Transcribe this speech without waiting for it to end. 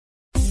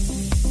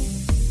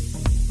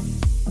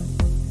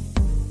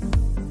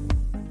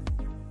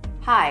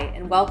Hi,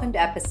 and welcome to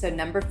episode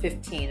number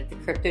 15 of the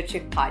Crypto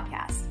Chick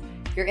podcast,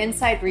 your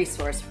inside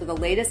resource for the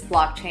latest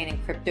blockchain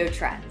and crypto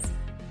trends.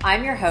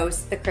 I'm your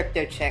host, the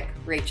Crypto Chick,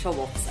 Rachel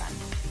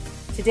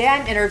Wolfson. Today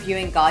I'm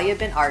interviewing Galia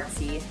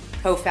Benartzi,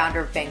 co-founder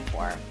of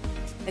Bancor.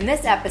 In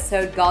this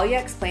episode,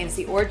 Galia explains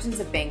the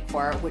origins of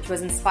Bancor, which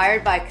was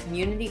inspired by a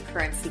community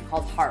currency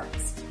called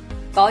Hearts.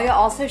 Galia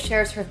also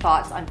shares her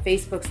thoughts on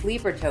Facebook's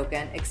Libra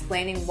token,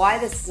 explaining why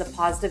this is a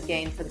positive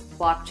gain for the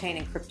blockchain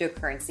and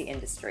cryptocurrency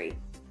industry.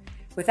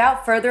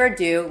 Without further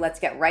ado, let's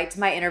get right to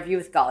my interview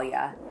with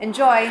Galia.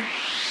 Enjoy!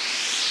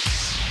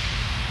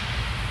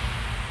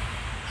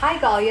 Hi,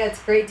 Galia.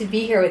 It's great to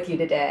be here with you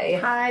today.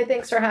 Hi,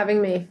 thanks for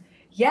having me.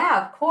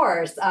 Yeah, of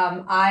course.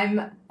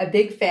 I'm a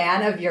big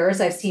fan of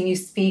yours. I've seen you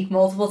speak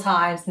multiple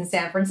times in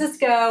San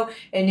Francisco,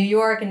 in New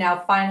York, and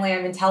now finally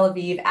I'm in Tel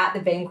Aviv at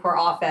the Bancor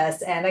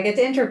office, and I get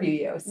to interview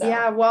you. So.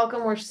 Yeah,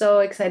 welcome. We're so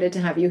excited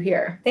to have you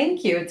here.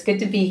 Thank you. It's good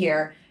to be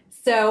here.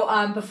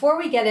 So before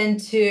we get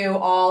into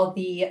all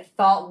the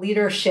thought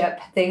leadership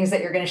things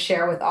that you're going to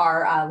share with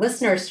our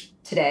listeners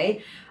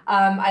today,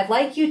 I'd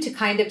like you to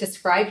kind of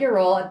describe your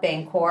role at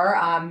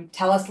Bancor.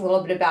 Tell us a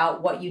little bit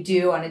about what you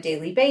do on a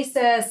daily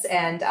basis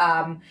and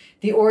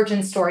the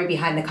origin story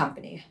behind the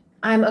company.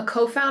 I'm a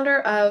co-founder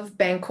of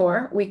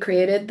Bancor. We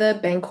created the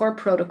Bancor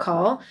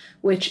protocol,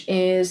 which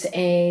is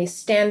a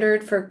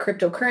standard for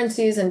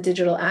cryptocurrencies and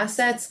digital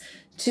assets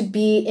to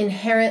be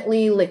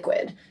inherently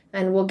liquid.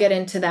 And we'll get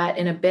into that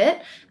in a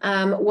bit.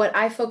 What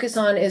I focus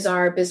on is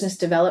our business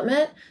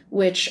development,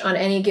 which on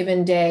any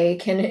given day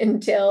can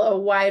entail a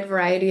wide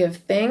variety of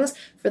things.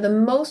 For the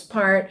most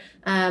part,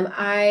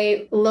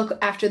 I look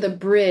after the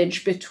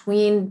bridge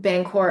between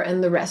Bancor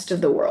and the rest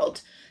of the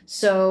world.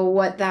 So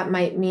what that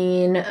might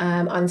mean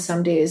on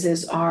some days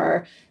is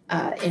our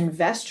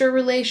investor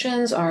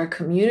relations, our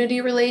community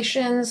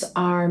relations,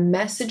 our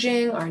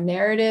messaging, our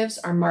narratives,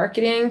 our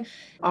marketing,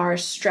 our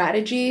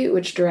strategy,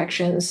 which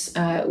directions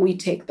we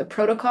take the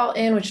protocol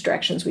in, which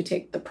directions we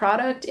take the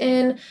product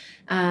in,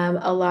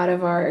 a lot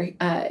of our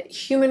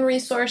human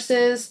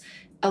resources,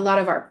 a lot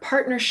of our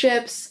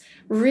partnerships,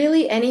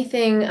 really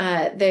anything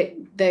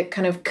that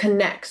kind of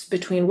connects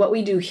between what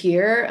we do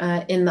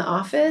here in the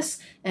office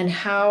and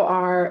how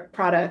our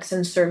products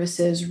and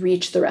services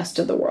reach the rest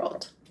of the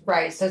world.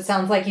 Right. So it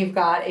sounds like you've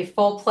got a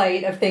full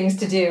plate of things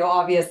to do,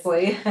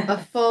 obviously. A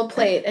full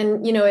plate.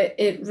 And, you know,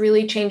 it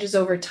really changes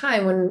over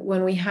time.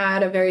 When we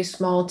had a very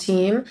small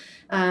team,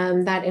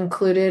 that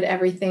included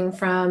everything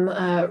from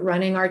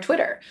running our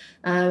Twitter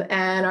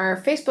and our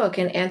Facebook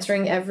and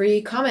answering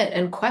every comment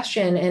and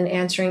question and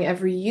answering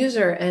every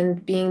user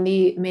and being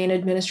the main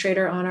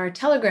administrator on our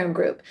Telegram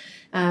group.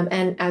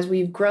 And as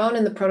we've grown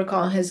and the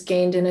protocol has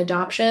gained in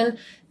adoption,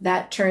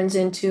 that turns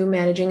into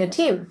managing a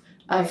team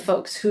of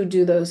folks who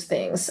do those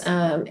things.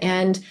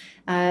 And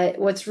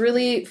what's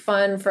really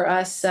fun for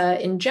us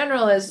in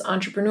general as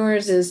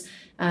entrepreneurs is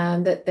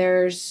that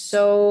there's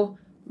so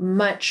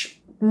much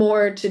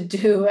more to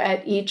do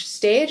at each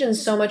stage and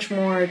so much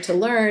more to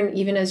learn.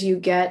 Even as you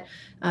get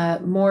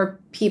more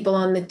people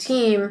on the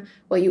team,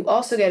 what you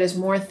also get is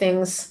more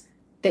things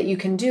that you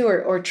can do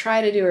or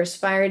try to do or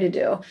aspire to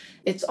do.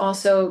 It's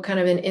also kind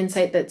of an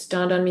insight that's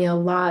dawned on me a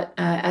lot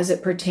as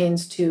it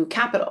pertains to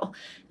capital.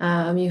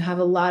 You have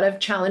a lot of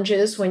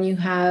challenges when you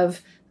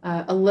have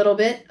a little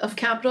bit of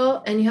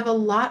capital, and you have a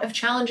lot of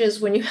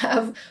challenges when you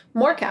have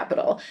more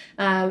capital.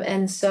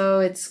 And so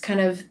it's kind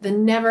of the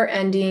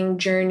never-ending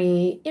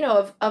journey, you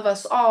know, of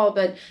us all,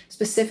 but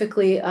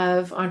specifically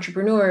of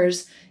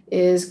entrepreneurs,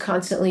 is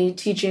constantly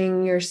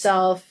teaching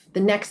yourself the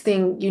next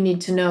thing you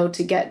need to know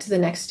to get to the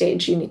next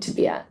stage you need to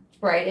be at.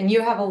 Right. And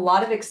you have a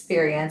lot of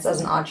experience as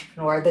an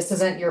entrepreneur. This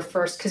isn't your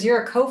first, because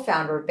you're a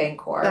co-founder of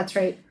Bancor. That's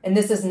right. And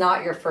this is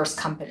not your first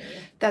company.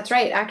 That's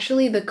right.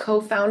 Actually, the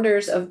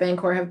co-founders of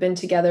Bancor have been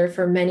together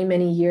for many,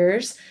 many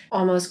years,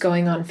 almost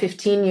going on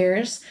 15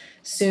 years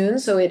soon.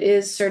 So it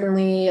is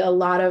certainly a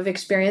lot of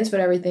experience, but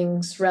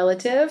everything's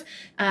relative.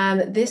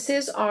 This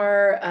is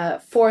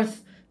our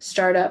fourth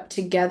startup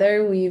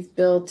together. We've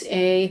built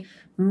a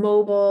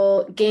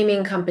mobile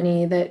gaming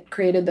company that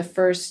created the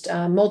first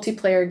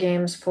multiplayer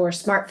games for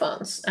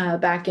smartphones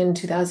back in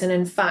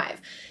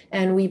 2005.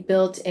 And we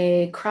built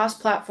a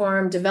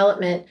cross-platform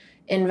development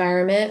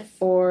environment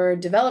for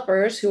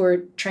developers who are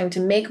trying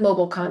to make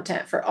mobile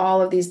content for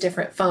all of these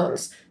different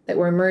phones that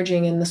were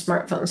emerging in the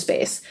smartphone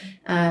space.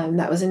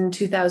 That was in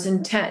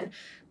 2010.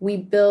 We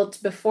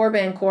built, before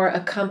Bancor, a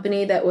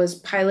company that was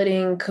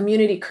piloting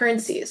community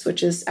currencies,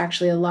 which is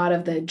actually a lot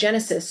of the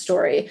genesis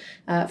story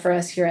for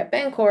us here at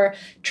Bancor,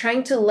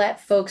 trying to let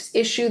folks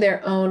issue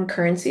their own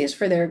currencies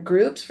for their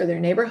groups, for their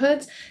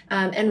neighborhoods,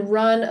 and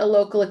run a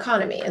local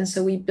economy. And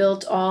so we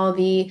built all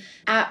the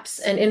apps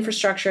and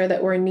infrastructure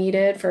that were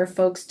needed for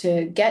folks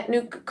to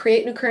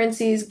create new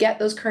currencies, get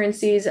those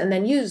currencies, and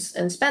then use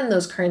and spend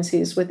those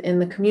currencies within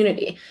the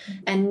community.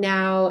 And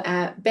now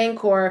at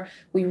Bancor,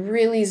 we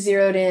really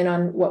zeroed in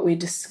on what we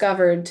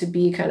discovered to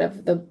be kind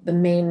of the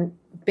main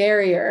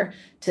barrier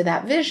to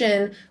that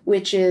vision,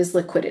 which is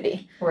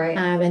liquidity. Right.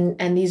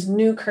 And these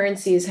new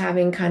currencies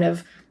having kind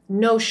of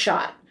no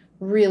shot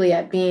really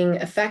at being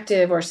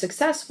effective or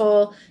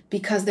successful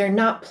because they're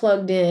not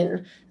plugged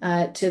in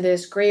to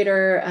this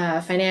greater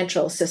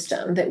financial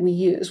system that we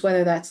use,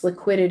 whether that's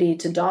liquidity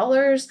to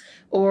dollars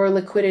or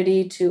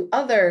liquidity to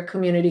other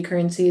community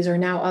currencies or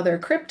now other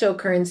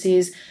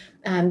cryptocurrencies.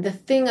 The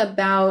thing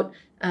about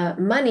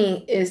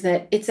money is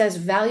that it's as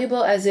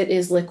valuable as it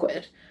is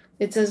liquid.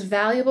 It's as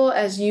valuable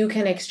as you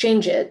can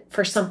exchange it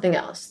for something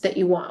else that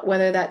you want,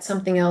 whether that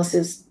something else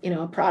is,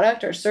 a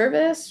product or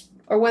service,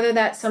 or whether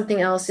that something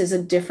else is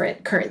a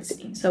different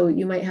currency. So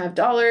you might have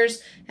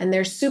dollars and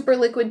they're super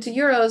liquid to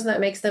euros, and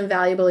that makes them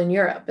valuable in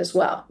Europe as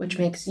well, which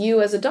makes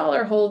you as a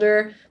dollar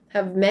holder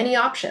have many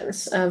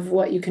options of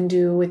what you can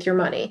do with your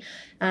money.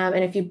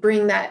 And if you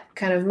bring that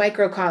kind of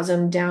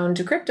microcosm down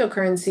to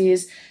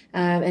cryptocurrencies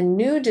and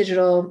new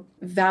digital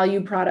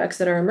value products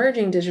that are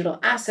emerging, digital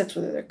assets,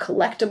 whether they're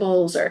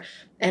collectibles or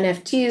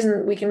NFTs,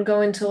 and we can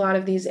go into a lot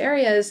of these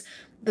areas,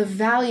 the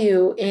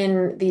value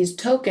in these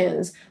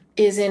tokens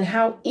is in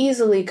how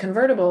easily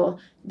convertible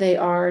they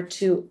are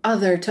to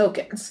other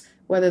tokens,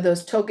 whether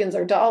those tokens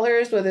are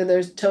dollars, whether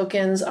those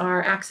tokens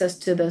are access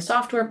to the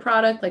software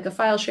product, like a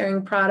file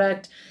sharing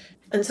product.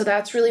 And so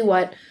that's really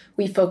what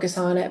we focus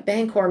on at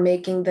Bancor,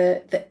 making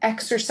the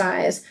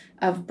exercise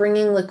of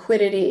bringing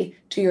liquidity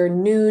to your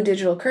new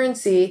digital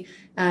currency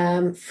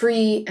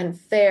free and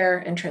fair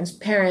and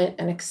transparent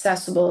and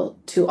accessible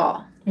to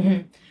all.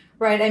 Mm-hmm.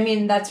 Right. I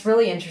mean, that's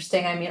really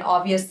interesting. I mean,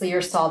 obviously,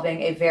 you're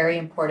solving a very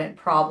important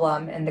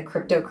problem in the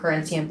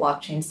cryptocurrency and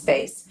blockchain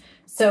space.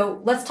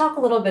 So let's talk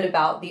a little bit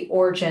about the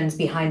origins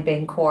behind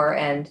Bancor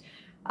and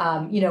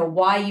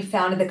why you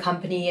founded the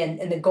company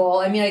and the goal.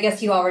 I mean, I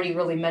guess you already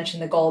really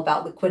mentioned the goal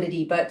about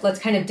liquidity, but let's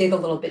kind of dig a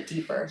little bit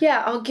deeper.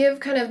 Yeah, I'll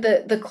give kind of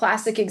the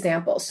classic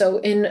example. So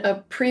in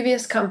a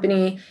previous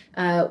company,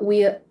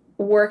 we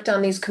worked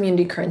on these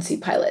community currency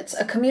pilots.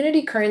 A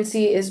community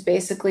currency is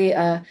basically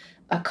a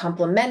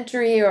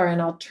complementary or an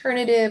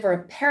alternative or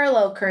a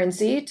parallel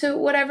currency to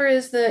whatever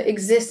is the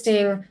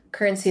existing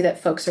currency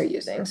that folks are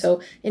using. So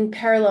in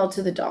parallel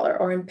to the dollar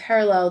or in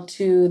parallel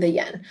to the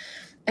yen.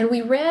 And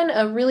we ran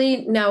a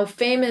really now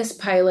famous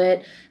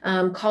pilot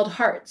called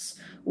Hearts,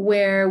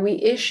 where we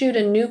issued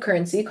a new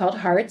currency called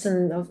Hearts,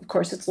 and of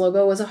course its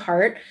logo was a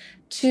heart,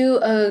 to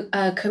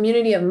a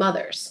community of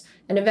mothers.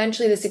 And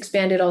eventually this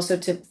expanded also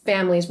to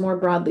families, more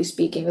broadly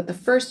speaking. But the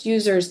first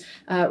users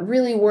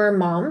really were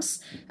moms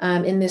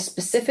in this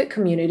specific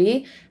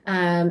community,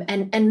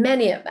 and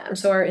many of them.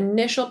 So our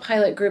initial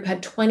pilot group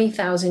had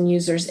 20,000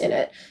 users in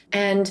it.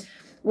 And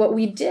what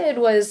we did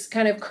was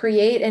kind of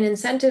create an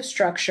incentive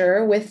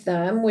structure with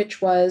them,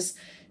 which was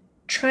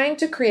trying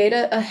to create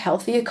a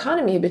healthy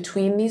economy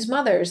between these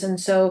mothers. And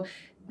so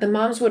the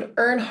moms would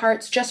earn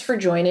hearts just for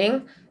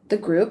joining the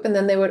group, and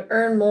then they would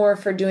earn more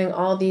for doing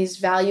all these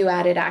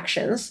value-added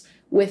actions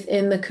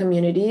within the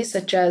community,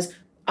 such as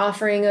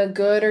offering a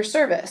good or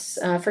service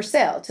for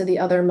sale to the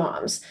other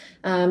moms.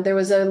 There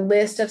was a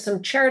list of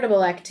some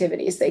charitable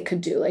activities they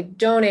could do, like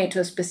donate to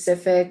a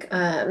specific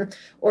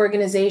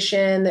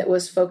organization that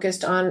was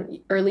focused on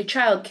early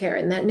childcare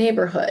in that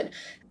neighborhood.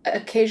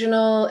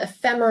 Occasional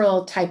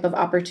ephemeral type of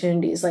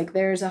opportunities, like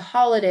there's a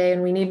holiday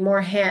and we need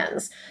more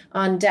hands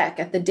on deck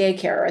at the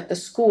daycare or at the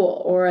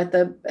school or at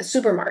the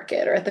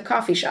supermarket or at the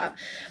coffee shop.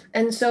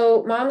 And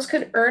so moms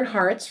could earn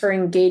hearts for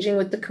engaging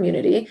with the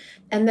community,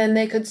 and then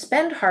they could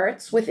spend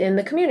hearts within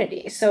the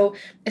community. So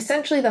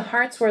essentially the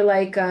hearts were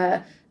like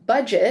a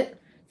budget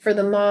for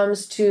the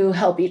moms to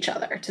help each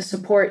other, to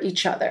support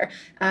each other.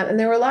 And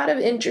there were a lot of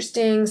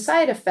interesting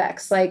side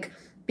effects, like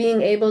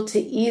being able to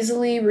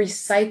easily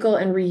recycle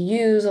and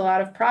reuse a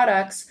lot of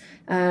products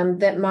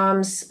that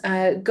moms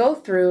go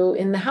through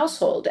in the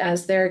household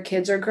as their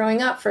kids are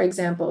growing up. For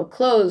example,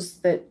 clothes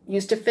that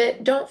used to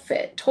fit don't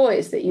fit.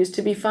 Toys that used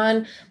to be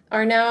fun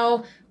are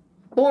now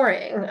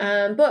boring.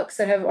 Books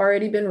that have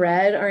already been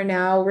read are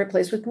now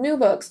replaced with new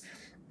books.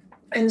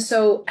 And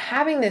so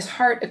having this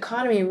heart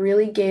economy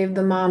really gave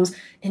the moms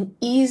an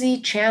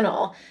easy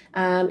channel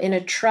in a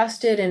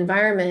trusted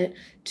environment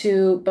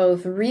to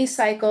both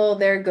recycle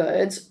their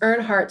goods,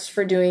 earn hearts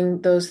for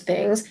doing those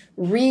things,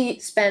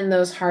 re-spend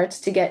those hearts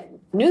to get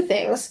new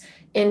things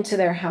into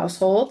their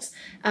households,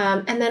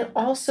 and then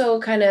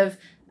also kind of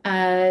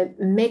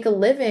make a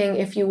living,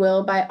 if you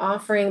will, by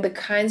offering the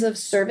kinds of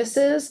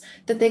services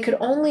that they could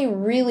only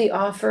really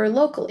offer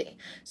locally.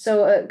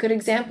 So a good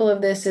example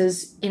of this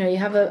is, you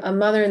have a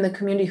mother in the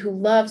community who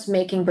loves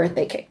making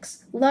birthday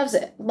cakes, loves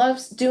it,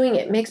 loves doing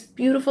it, makes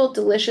beautiful,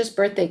 delicious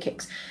birthday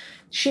cakes.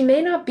 She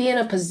may not be in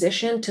a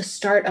position to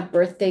start a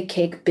birthday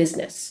cake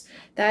business.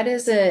 That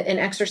is an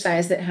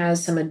exercise that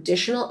has some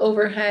additional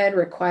overhead,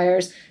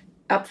 requires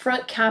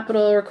upfront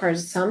capital,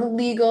 requires some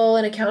legal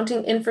and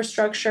accounting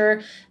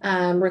infrastructure,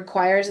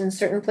 requires in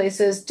certain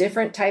places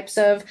different types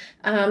of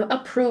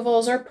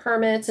approvals or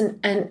permits,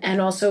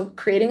 and also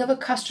creating of a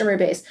customer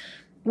base.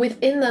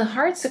 Within the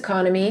Hearts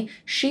economy,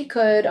 she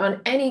could, on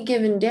any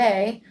given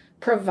day,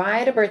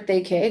 provide a birthday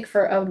cake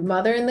for a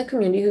mother in the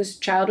community whose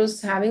child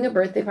was having a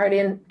birthday party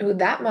and who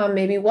that mom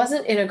maybe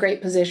wasn't in a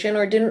great position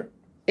or didn't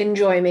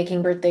enjoy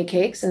making birthday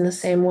cakes in the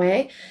same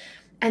way.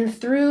 And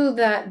through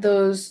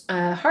those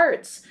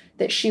hearts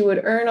that she would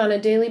earn on a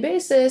daily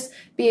basis,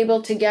 be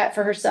able to get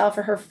for herself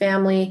or her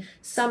family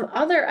some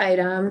other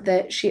item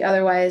that she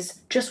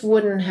otherwise just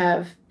wouldn't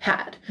have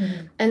had.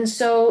 Mm-hmm. And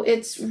so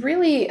it's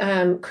really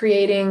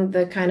creating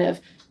the kind of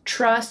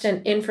trust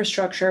and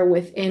infrastructure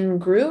within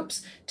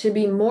groups to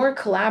be more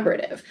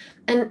collaborative.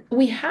 And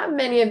we have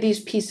many of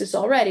these pieces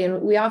already.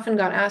 And we often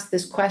got asked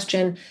this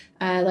question,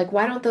 like,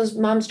 why don't those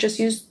moms just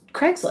use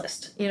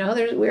Craigslist? We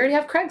already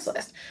have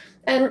Craigslist.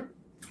 And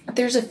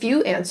there's a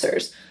few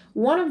answers.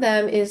 One of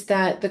them is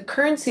that the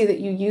currency that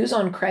you use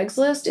on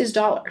Craigslist is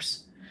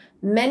dollars.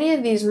 Many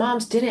of these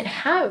moms didn't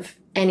have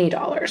any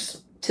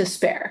dollars to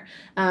spare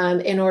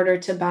in order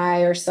to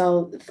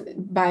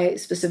buy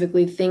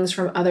specifically things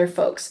from other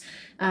folks.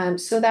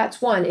 So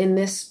that's one. In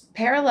this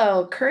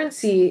parallel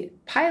currency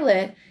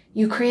pilot,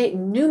 you create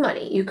new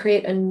money. You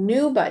create a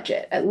new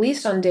budget, at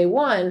least on day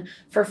one,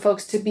 for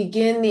folks to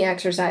begin the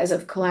exercise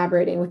of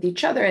collaborating with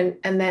each other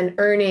and then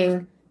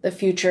earning the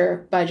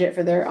future budget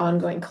for their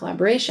ongoing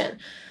collaboration.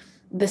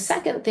 The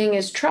second thing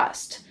is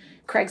trust.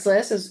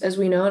 Craigslist, as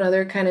we know, and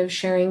other kind of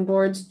sharing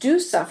boards do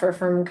suffer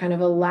from kind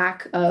of a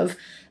lack of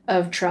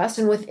trust.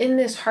 And within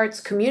this Hearts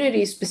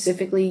community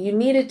specifically, you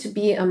needed to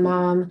be a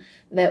mom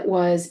that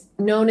was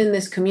known in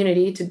this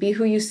community to be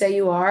who you say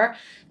you are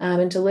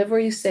and to live where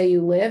you say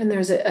you live. And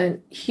there's a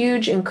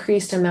huge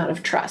increased amount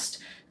of trust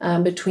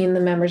between the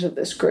members of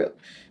this group.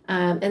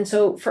 And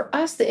so for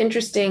us, the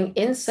interesting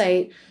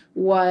insight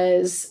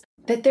was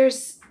that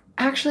there's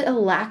actually a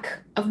lack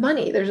of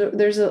money.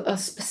 There's a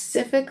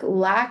specific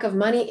lack of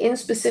money in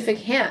specific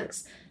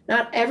hands.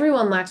 Not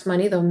everyone lacks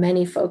money, though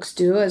many folks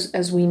do,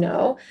 as we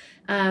know.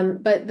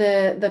 But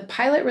the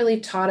pilot really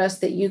taught us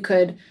that you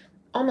could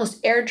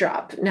almost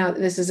airdrop. Now,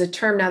 this is a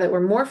term now that we're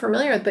more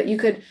familiar with, but you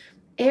could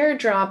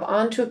airdrop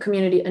onto a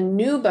community a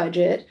new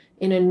budget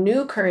in a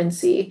new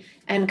currency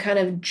and kind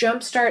of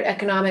jumpstart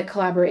economic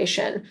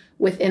collaboration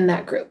within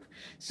that group.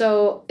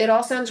 So it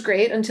all sounds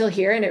great until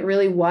here, and it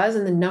really was,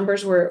 and the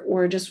numbers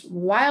were just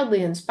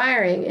wildly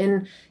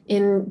inspiring.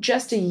 In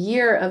just a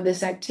year of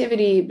this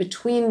activity,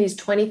 between these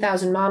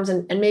 20,000 moms,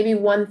 and maybe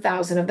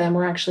 1,000 of them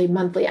were actually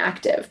monthly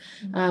active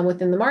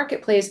within the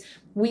marketplace,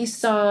 we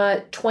saw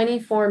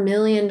 $24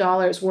 million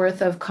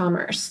worth of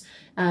commerce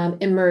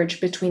emerge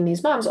between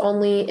these moms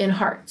only in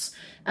Hearts.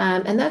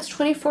 And that's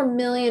 $24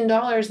 million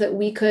that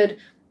we could,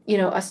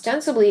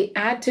 ostensibly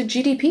add to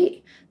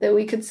GDP, that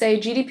we could say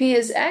GDP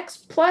is X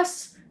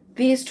plus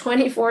these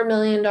 $24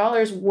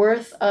 million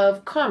worth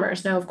of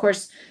commerce. Now, of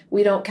course,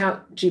 we don't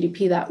count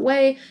GDP that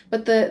way,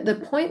 but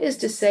the point is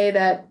to say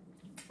that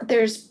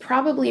there's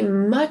probably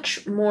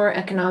much more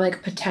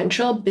economic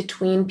potential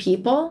between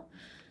people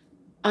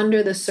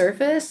under the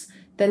surface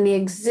than the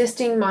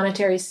existing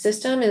monetary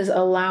system is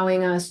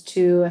allowing us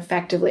to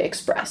effectively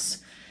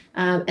express.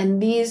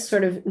 And these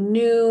sort of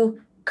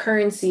new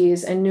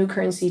currencies and new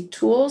currency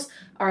tools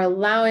are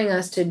allowing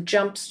us to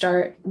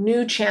jumpstart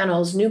new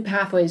channels, new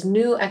pathways,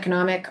 new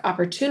economic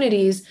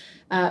opportunities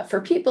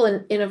for people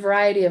in a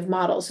variety of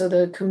models. So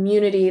the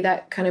community,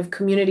 that kind of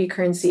community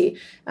currency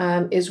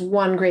is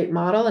one great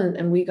model,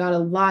 and we got a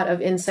lot of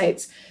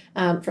insights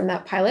from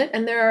that pilot.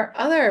 And there are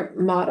other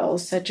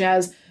models, such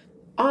as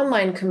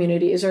online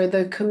communities or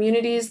the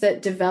communities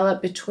that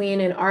develop between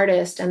an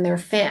artist and their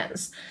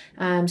fans.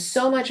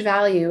 So much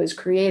value is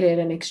created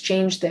and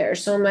exchanged there.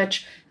 So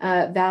much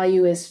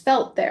value is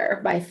felt there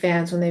by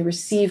fans when they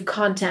receive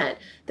content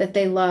that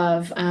they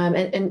love,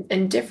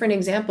 and different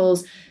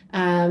examples.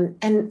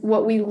 And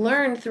what we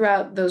learned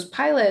throughout those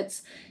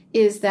pilots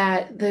is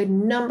that the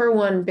number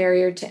one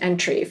barrier to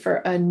entry for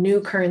a new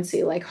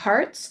currency like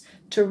Hearts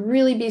to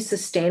really be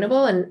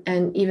sustainable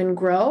and even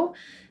grow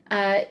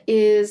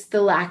is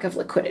the lack of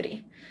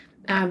liquidity.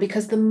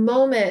 Because the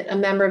moment a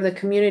member of the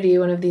community,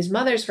 one of these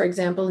mothers, for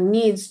example,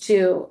 needs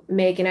to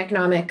make an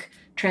economic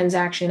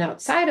transaction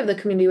outside of the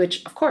community,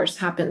 which of course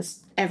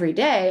happens every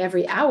day,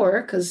 every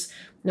hour, because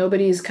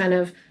nobody's kind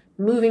of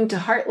moving to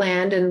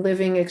Heartland and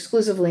living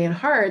exclusively in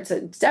Hearts.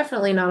 It's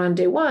definitely not on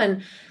day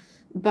one,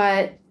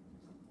 but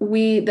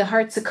the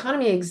Hearts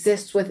economy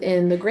exists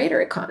within the greater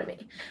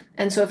economy.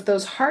 And so if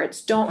those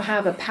Hearts don't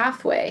have a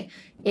pathway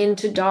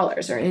into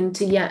dollars or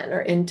into yen or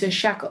into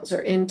shekels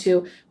or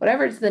into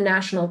whatever is the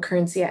national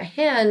currency at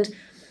hand,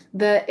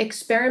 the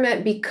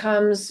experiment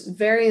becomes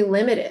very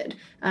limited.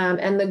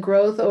 And the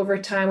growth over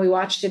time, we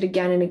watched it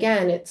again and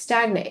again, it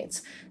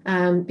stagnates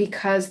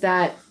because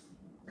that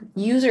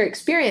user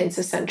experience,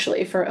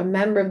 essentially, for a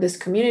member of this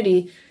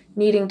community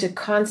needing to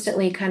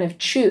constantly kind of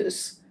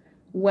choose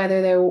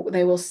whether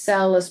they will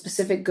sell a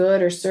specific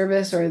good or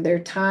service or their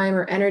time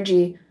or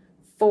energy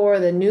for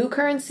the new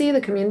currency, the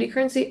community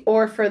currency,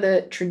 or for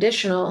the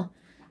traditional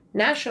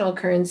national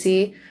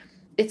currency,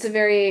 it's a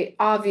very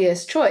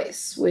obvious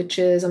choice, which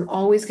is I'm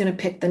always going to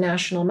pick the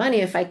national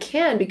money if I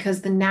can,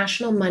 because the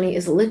national money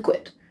is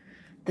liquid.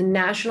 The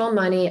national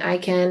money I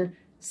can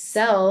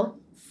sell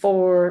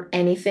for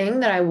anything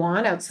that I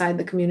want outside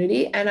the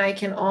community. And I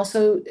can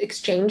also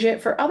exchange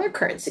it for other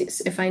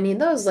currencies if I need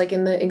those, like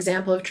in the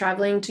example of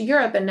traveling to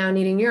Europe and now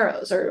needing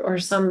euros or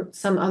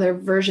some other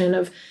version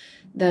of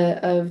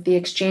the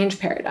exchange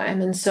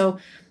paradigm. And so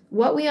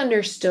what we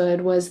understood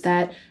was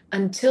that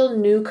until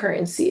new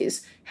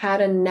currencies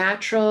had a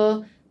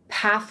natural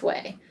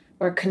pathway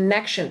or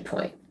connection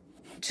point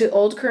to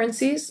old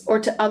currencies or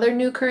to other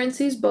new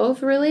currencies,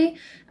 both really,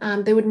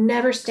 they would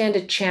never stand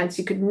a chance.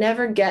 You could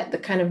never get the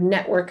kind of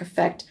network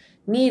effect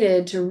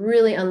needed to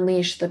really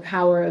unleash the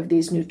power of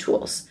these new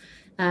tools.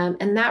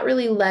 And that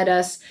really led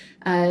us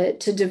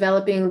to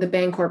developing the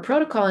Bancor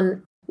protocol.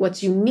 And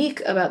what's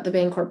unique about the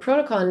Bancor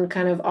protocol and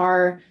kind of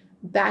our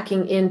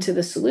backing into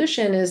the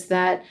solution is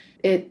that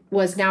it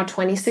was now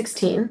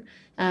 2016.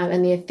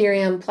 And the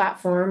Ethereum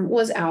platform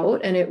was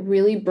out, and it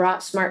really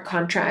brought smart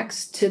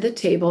contracts to the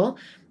table,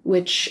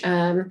 which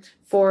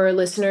for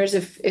listeners,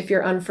 if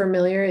you're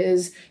unfamiliar,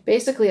 is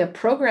basically a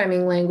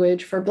programming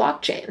language for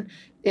blockchain.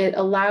 It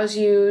allows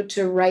you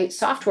to write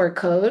software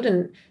code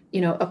and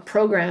a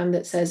program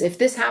that says, if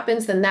this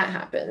happens, then that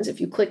happens.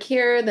 If you click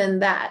here, then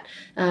that.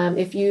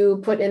 If you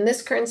put in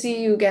this currency,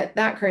 you get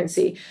that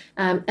currency.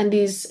 And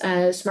these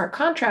smart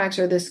contracts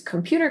or this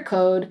computer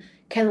code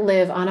can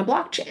live on a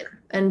blockchain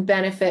and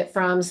benefit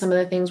from some of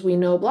the things we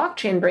know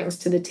blockchain brings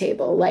to the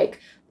table, like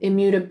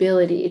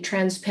immutability,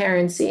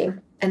 transparency,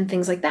 and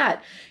things like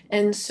that.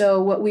 And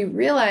so what we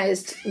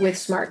realized with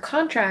smart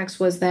contracts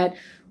was that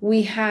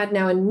we had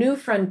now a new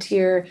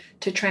frontier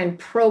to try and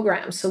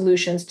program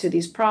solutions to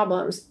these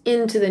problems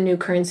into the new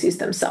currencies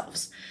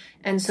themselves.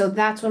 And so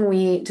that's when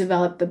we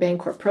developed the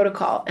Bancor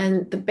protocol.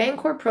 And the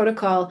Bancor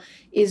protocol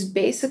is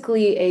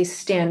basically a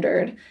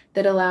standard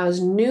that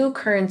allows new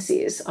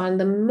currencies on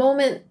the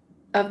moment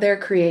of their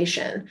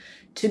creation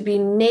to be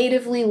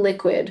natively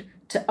liquid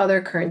to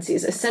other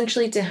currencies,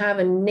 essentially to have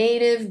a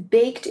native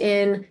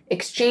baked-in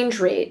exchange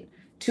rate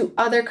to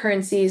other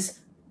currencies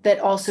that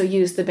also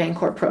use the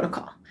Bancor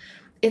protocol.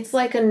 It's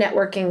like a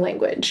networking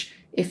language,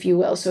 if you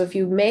will. So if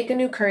you make a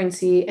new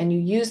currency and you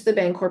use the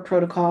Bancor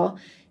protocol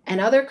and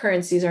other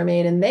currencies are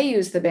made and they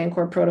use the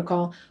Bancor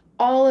protocol,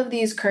 all of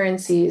these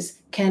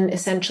currencies can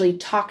essentially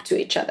talk to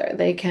each other.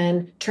 They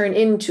can turn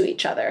into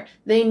each other.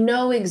 They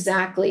know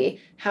exactly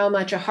how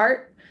much a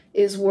heart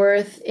is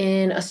worth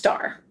in a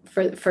star,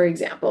 for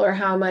example, or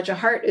how much a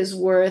heart is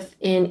worth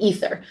in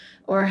ether,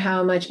 or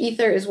how much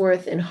ether is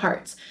worth in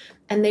hearts.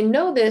 And they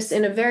know this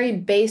in a very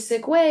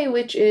basic way,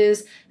 which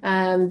is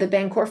the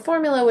Bancor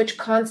formula, which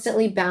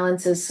constantly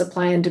balances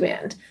supply and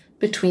demand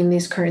between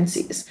these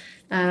currencies.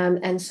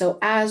 And so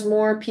as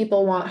more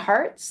people want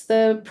hearts,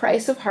 the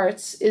price of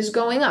hearts is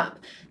going up.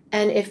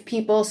 And if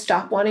people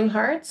stop wanting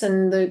hearts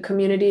and the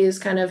community is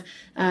kind of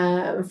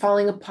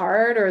falling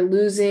apart or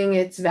losing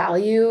its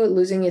value,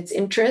 losing its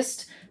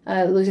interest,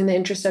 losing the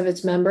interest of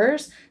its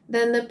members,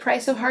 then the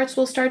price of hearts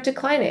will start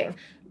declining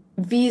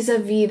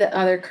vis-a-vis the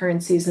other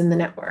currencies in the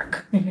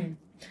network. Mm-hmm.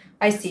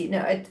 I see.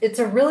 No, it's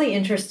a really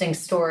interesting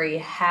story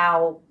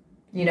how,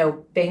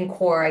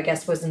 Bancor, I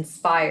guess, was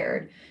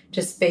inspired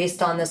just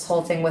based on this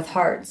whole thing with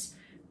hearts.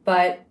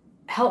 But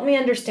help me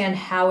understand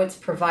how it's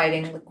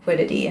providing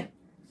liquidity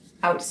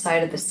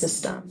outside of the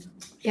system.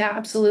 Yeah,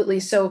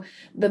 absolutely. So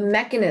the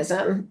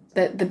mechanism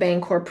that the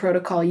Bancor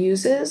protocol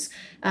uses,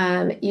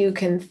 you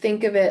can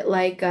think of it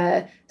like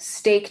a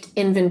staked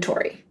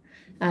inventory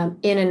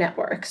in a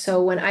network.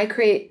 So when I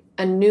create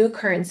a new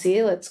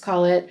currency, let's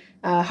call it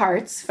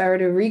hearts, if I were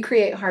to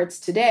recreate hearts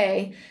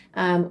today,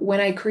 when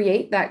I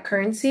create that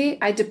currency,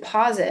 I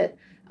deposit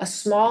a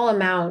small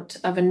amount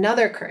of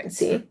another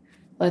currency,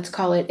 let's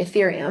call it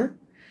Ethereum,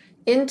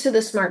 into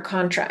the smart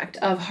contract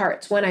of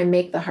hearts when I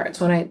make the hearts.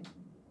 A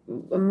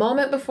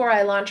moment before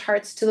I launch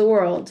hearts to the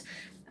world,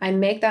 I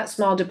make that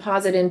small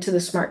deposit into the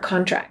smart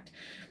contract.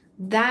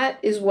 That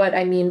is what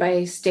I mean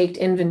by staked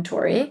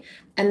inventory.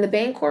 And the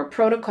Bancor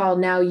protocol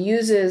now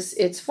uses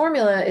its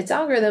formula, its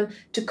algorithm,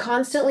 to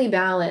constantly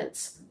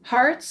balance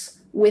hearts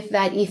with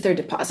that ether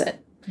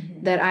deposit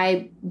that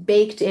I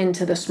baked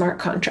into the smart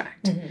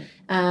contract.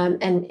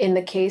 And in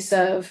the case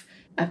of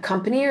a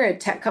company or a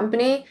tech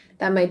company,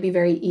 that might be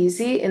very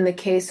easy. In the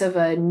case of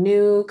a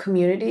new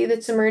community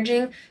that's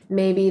emerging,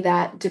 maybe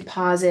that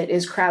deposit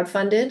is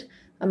crowdfunded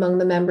among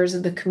the members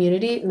of the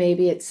community.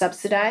 Maybe it's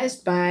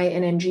subsidized by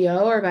an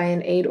NGO or by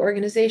an aid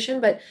organization.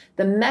 But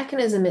the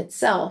mechanism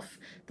itself,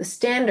 the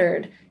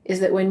standard, is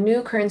that when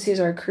new currencies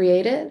are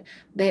created,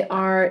 they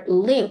are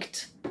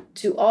linked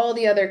to all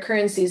the other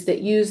currencies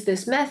that use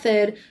this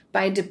method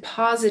by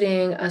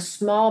depositing a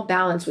small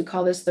balance, we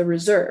call this the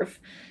reserve,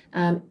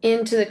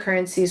 into the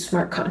currency's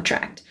smart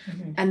contract.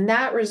 And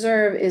that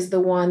reserve is the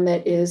one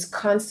that is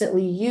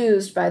constantly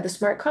used by the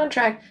smart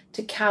contract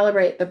to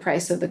calibrate the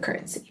price of the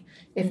currency.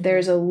 If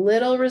there's a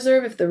little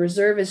reserve, if the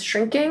reserve is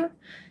shrinking,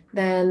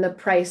 then the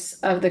price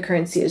of the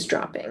currency is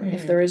dropping.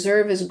 If the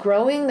reserve is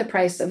growing, the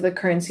price of the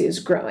currency is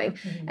growing.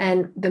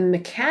 And the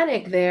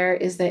mechanic there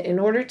is that in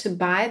order to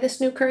buy this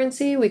new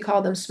currency, we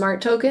call them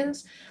smart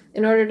tokens.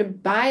 In order to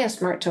buy a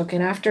smart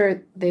token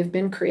after they've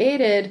been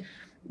created,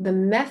 the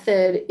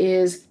method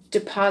is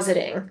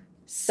depositing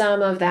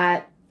some of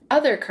that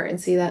other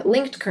currency, that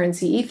linked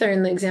currency, Ether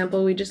in the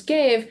example we just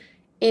gave,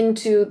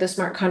 into the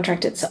smart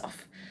contract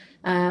itself.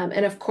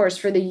 And of course,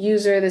 for the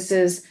user, this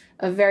is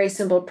a very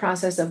simple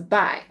process of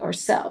buy or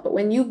sell. But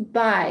when you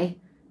buy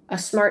a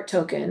smart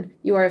token,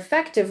 you are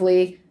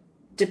effectively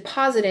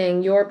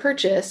depositing your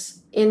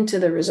purchase into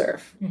the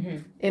reserve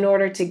in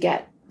order to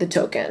get the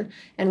token.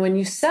 And when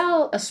you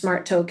sell a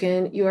smart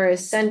token, you are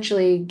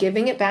essentially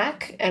giving it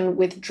back and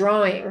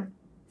withdrawing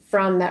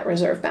from that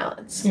reserve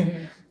balance.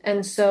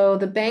 And so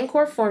the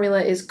Bancor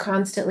formula is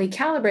constantly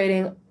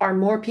calibrating, are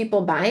more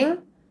people buying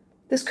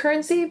this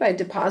currency by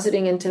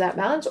depositing into that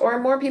balance, or are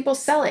more people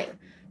selling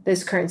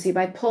this currency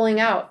by pulling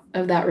out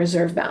of that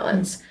reserve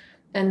balance?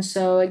 And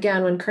so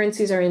again, when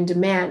currencies are in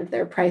demand,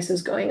 their price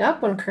is going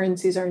up. When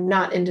currencies are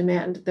not in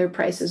demand, their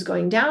price is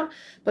going down,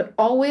 but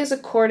always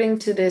according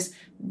to this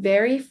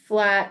very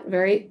flat,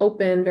 very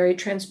open, very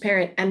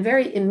transparent, and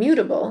very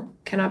immutable,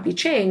 cannot be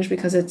changed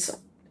because it's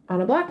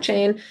on a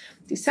blockchain,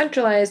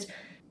 decentralized,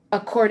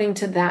 according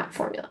to that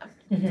formula.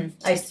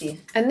 I see.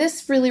 And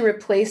this really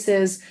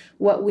replaces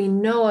what we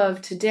know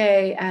of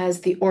today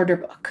as the order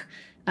book.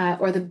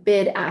 Or the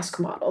bid-ask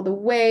model, the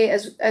way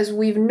as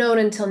we've known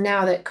until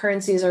now that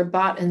currencies are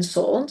bought and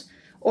sold,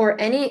 or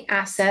any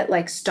asset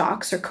like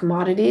stocks or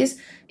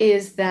commodities,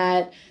 is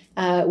that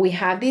we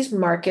have these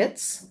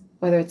markets,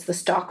 whether it's the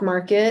stock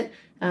market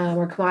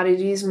or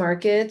commodities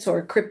markets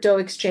or crypto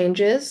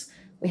exchanges.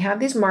 We have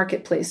these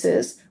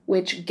marketplaces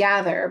which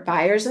gather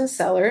buyers and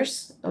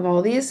sellers of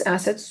all these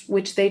assets,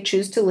 which they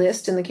choose to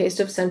list in the case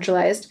of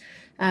centralized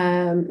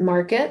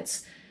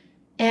markets.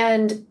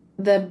 And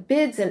the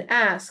bids and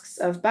asks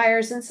of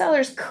buyers and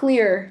sellers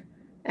clear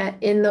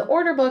in the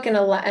order book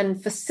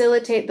and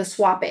facilitate the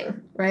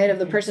swapping, right, of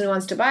the person who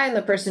wants to buy and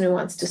the person who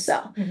wants to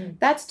sell.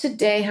 That's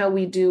today how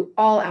we do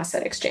all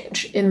asset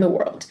exchange in the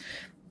world.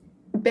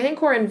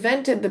 Bancor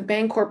invented the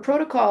Bancor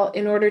protocol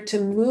in order to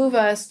move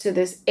us to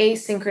this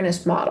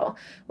asynchronous model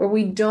where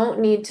we don't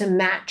need to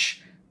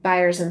match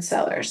buyers and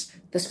sellers.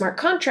 The smart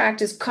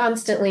contract is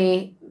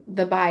constantly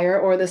the buyer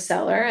or the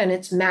seller, and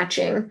it's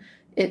matching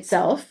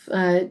itself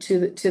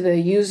to the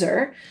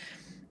user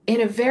in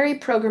a very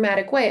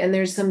programmatic way. And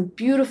there's some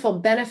beautiful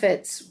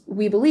benefits,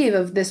 we believe,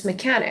 of this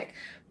mechanic.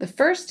 The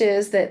first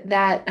is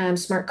that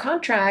smart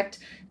contract,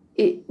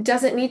 it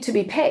doesn't need to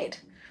be paid.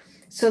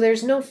 So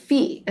there's no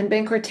fee, and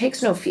Bancor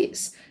takes no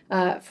fees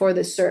for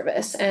this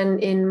service. And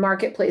in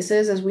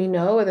marketplaces, as we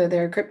know, whether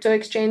they're crypto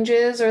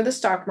exchanges or the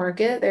stock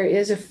market, there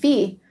is a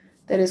fee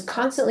that is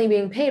constantly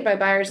being paid by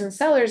buyers and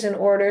sellers in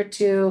order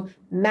to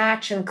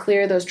match and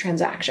clear those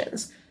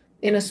transactions.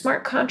 In a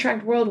smart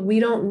contract world,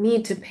 we don't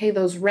need to pay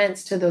those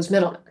rents to those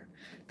middlemen.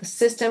 The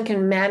system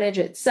can manage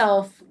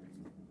itself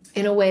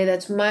in a way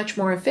that's much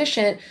more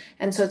efficient,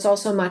 and so it's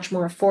also much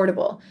more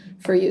affordable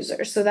for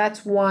users. So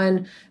that's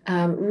one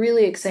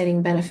really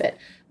exciting benefit.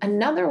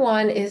 Another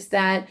one is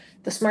that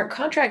the smart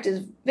contract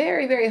is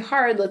very, very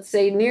hard, let's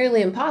say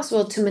nearly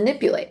impossible to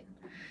manipulate.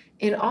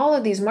 In all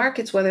of these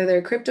markets, whether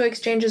they're crypto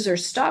exchanges or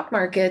stock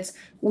markets,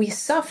 we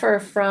suffer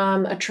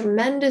from a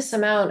tremendous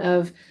amount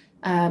of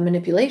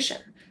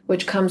manipulation,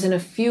 which comes in a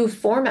few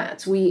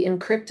formats. In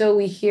crypto,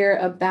 we hear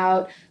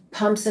about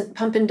pump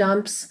and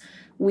dumps.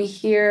 We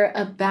hear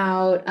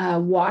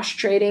about wash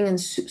trading and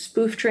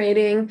spoof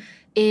trading.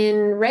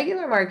 In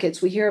regular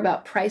markets, we hear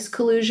about price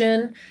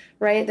collusion,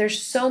 right?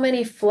 There's so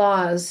many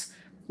flaws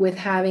with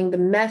having the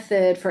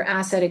method for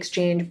asset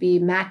exchange be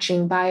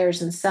matching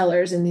buyers and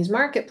sellers in these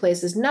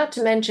marketplaces, not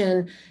to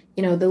mention,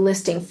 the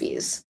listing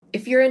fees.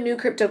 If you're a new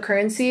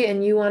cryptocurrency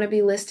and you want to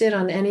be listed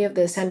on any of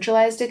the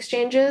centralized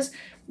exchanges,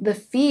 the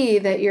fee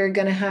that you're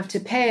going to have to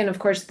pay, and of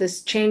course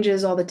this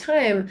changes all the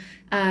time,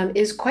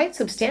 is quite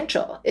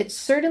substantial. It's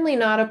certainly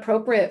not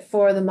appropriate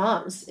for the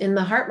moms in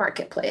the heart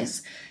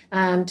marketplace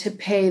to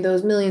pay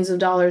those millions of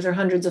dollars or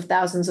hundreds of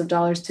thousands of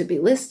dollars to be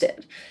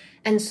listed.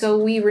 And so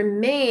we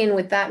remain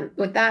with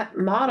that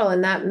model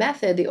and that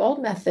method, the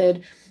old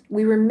method,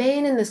 we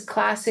remain in this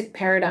classic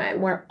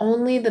paradigm where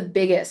only the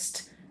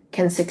biggest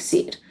can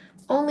succeed.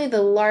 Only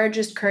the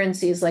largest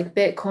currencies like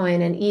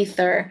Bitcoin and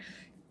Ether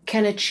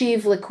can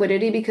achieve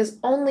liquidity because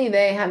only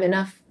they have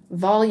enough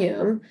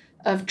volume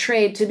of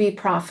trade to be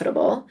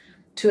profitable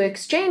to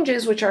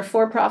exchanges, which are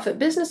for-profit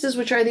businesses,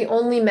 which are the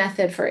only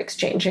method for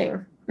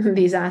exchanging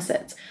these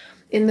assets.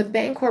 In the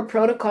Bancor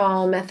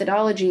protocol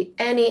methodology,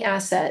 any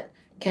asset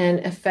can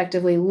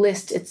effectively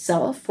list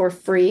itself for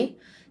free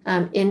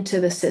into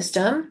the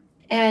system.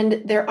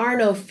 And there are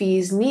no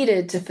fees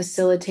needed to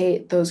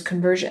facilitate those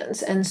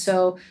conversions. And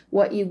so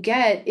what you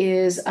get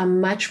is a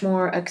much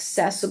more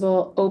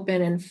accessible,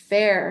 open, and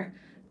fair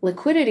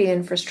liquidity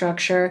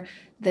infrastructure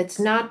that's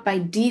not by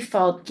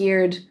default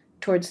geared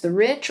towards the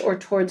rich or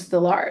towards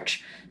the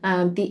large.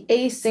 The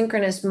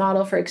asynchronous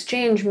model for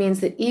exchange means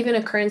that even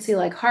a currency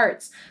like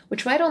Hearts,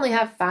 which might only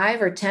have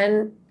 5 or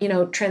 10,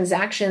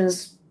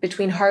 transactions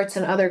between Hearts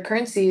and other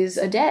currencies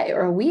a day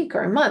or a week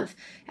or a month,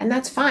 and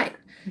that's fine.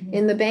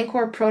 In the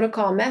Bancor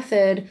protocol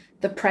method,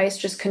 the price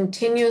just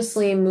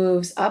continuously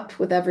moves up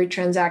with every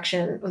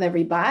transaction, with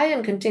every buy,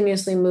 and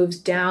continuously moves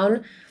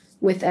down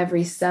with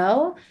every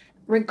cell,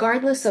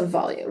 regardless of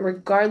volume,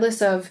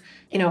 regardless of,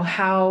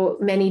 how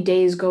many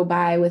days go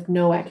by with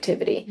no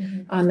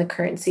activity on the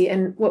currency.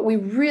 And what we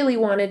really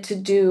wanted to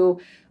do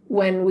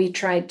when we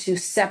tried to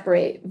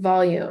separate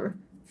volume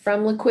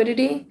from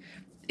liquidity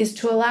is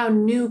to allow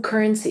new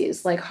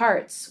currencies like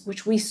Hearts,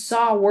 which we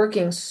saw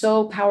working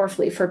so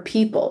powerfully for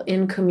people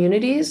in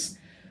communities,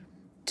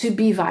 to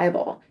be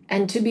viable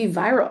and to be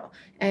viral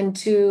and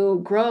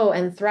to grow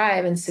and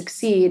thrive and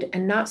succeed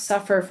and not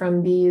suffer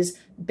from these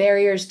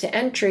barriers to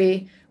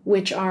entry,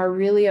 which are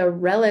really a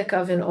relic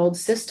of an old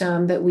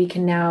system that we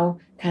can now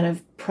kind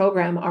of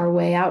program our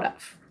way out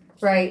of.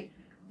 Right.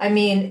 I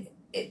mean,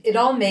 it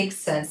all makes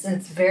sense, and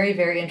it's very,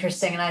 very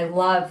interesting. And I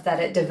love that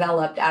it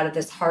developed out of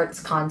this Hearts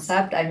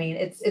concept. I mean,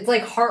 it's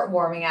like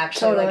heartwarming,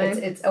 actually. Totally.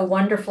 Like it's a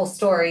wonderful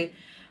story.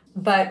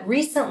 But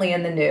recently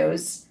in the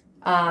news,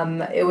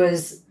 it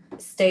was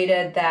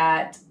stated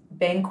that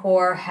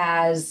Bancor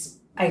has,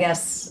 I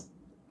guess,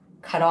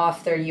 cut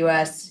off their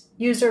U.S.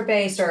 user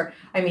base, or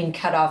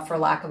cut off for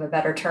lack of a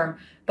better term.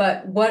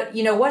 But what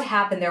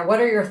happened there?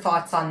 What are your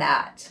thoughts on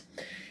that?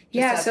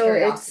 Yeah, so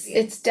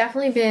it's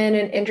definitely been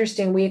an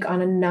interesting week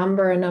on a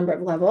number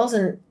of levels,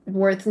 and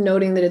worth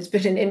noting that it's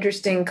been an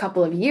interesting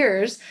couple of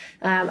years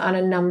on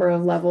a number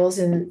of levels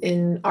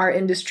in our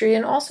industry,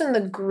 and also in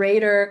the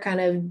greater kind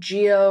of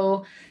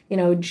geopolitical,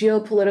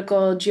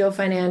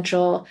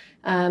 geofinancial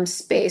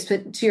space.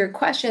 But to your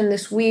question,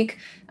 this week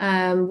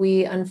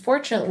we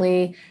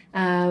unfortunately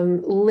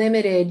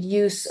limited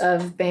use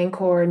of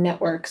Bancor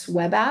Network's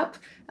web app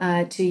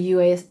to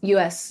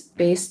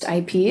US-based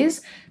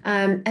IPs.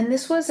 And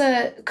this was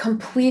a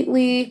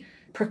completely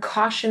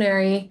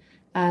precautionary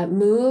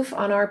move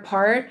on our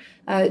part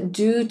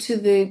due to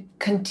the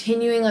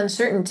continuing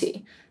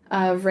uncertainty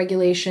of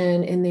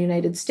regulation in the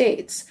United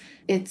States.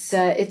 It's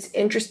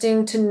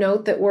interesting to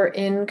note that we're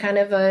in kind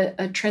of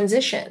a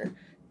transition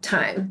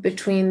time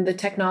between the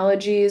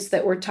technologies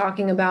that we're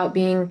talking about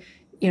being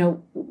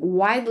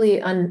widely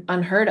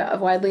unheard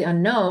of, widely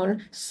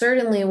unknown,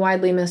 certainly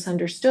widely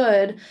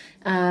misunderstood,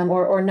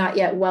 or not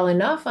yet well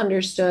enough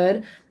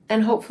understood,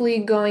 and hopefully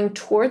going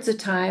towards a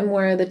time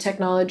where the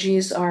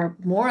technologies are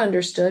more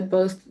understood,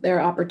 both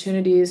their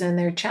opportunities and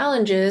their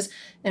challenges,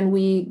 and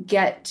we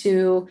get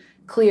to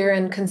clear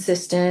and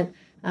consistent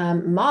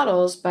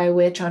models by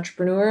which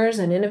entrepreneurs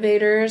and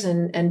innovators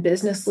and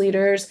business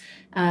leaders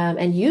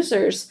and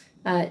users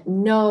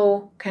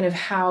know kind of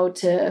how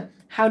to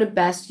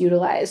best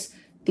utilize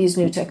these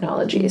new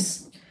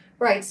technologies.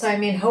 Right. So,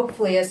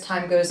 hopefully as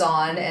time goes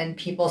on and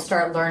people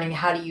start learning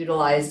how to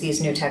utilize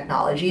these new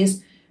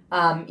technologies,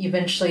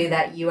 eventually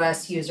that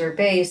U.S. user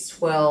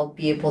base will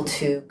be able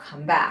to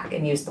come back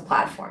and use the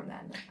platform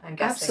then. I'm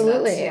guessing.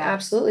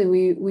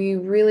 Absolutely. We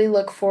really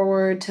look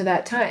forward to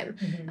that time.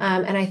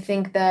 And I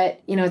think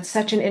that, it's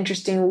such an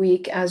interesting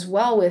week as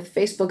well with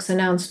Facebook's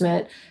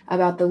announcement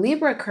about the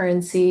Libra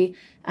currency,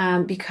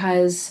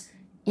 because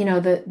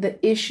the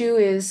issue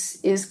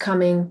is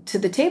coming to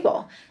the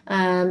table.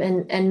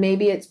 And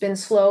maybe it's been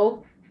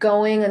slow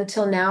going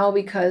until now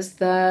because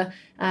the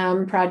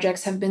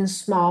projects have been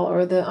small,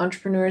 or the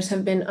entrepreneurs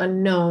have been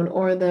unknown,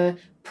 or the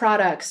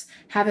products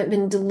haven't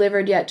been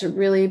delivered yet to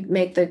really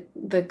make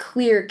the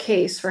clear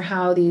case for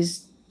how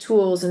these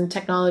tools and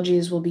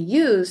technologies will be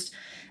used.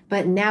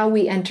 But now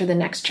we enter the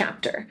next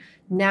chapter.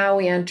 Now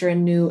we enter a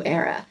new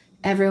era.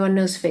 Everyone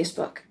knows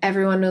Facebook.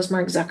 Everyone knows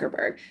Mark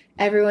Zuckerberg.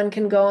 Everyone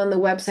can go on the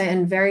website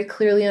and very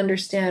clearly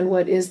understand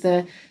what is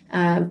the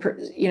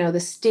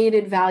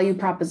stated value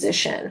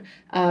proposition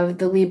of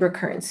the Libra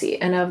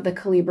currency and of the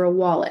Calibra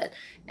wallet.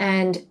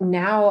 And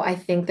now I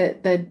think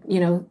that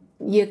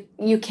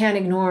you can't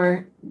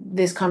ignore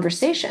this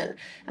conversation.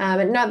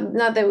 And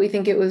not that we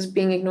think it was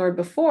being ignored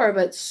before,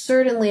 but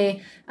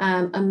certainly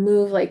a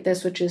move like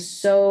this, which is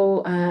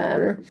so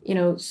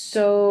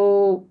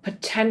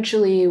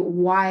potentially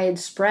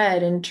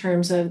widespread in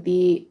terms of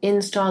the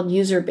installed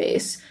user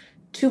base.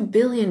 2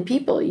 billion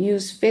people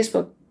use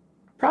Facebook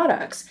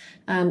products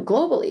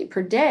globally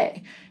per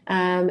day.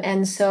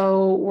 And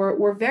so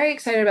we're very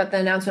excited about the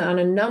announcement on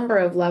a number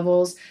of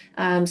levels.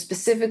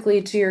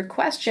 Specifically to your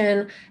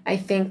question, I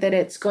think that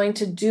it's going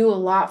to do a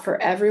lot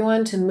for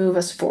everyone to move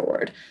us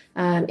forward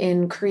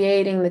in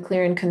creating the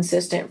clear and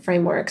consistent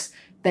frameworks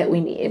that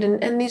we need.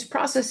 And these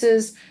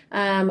processes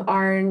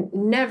are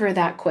never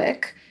that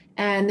quick,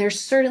 and they're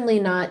certainly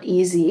not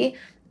easy.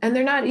 And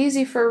they're not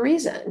easy for a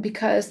reason,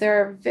 because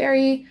there are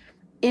very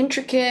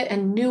intricate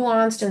and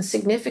nuanced and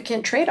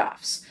significant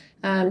trade-offs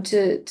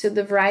to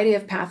the variety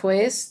of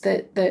pathways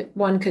that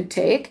one could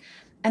take.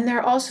 And there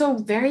are also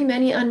very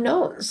many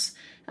unknowns,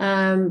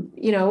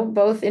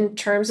 both in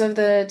terms of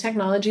the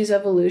technology's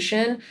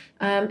evolution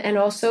and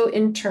also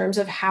in terms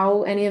of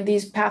how any of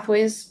these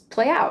pathways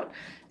play out.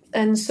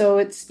 And so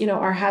it's,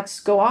 our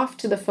hats go off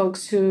to the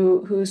folks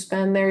who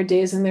spend their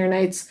days and their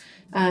nights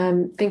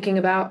thinking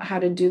about how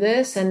to do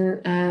this.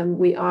 And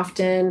we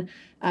often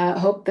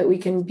hope that we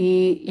can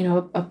be,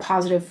 a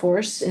positive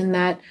force in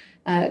that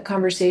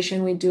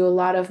conversation. We do a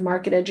lot of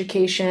market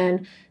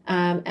education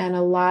and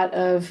a lot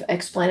of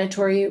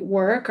explanatory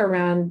work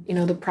around,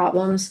 the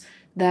problems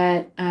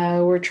that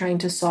we're trying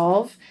to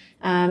solve.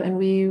 And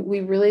we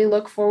really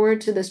look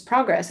forward to this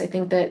progress. I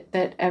think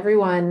that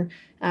everyone,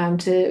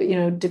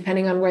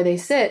 depending on where they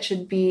sit,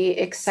 should be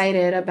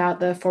excited about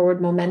the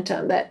forward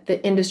momentum that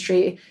the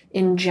industry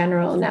in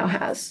general now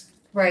has.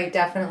 Right,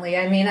 definitely.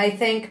 I mean, I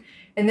think,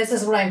 and this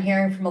is what I'm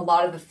hearing from a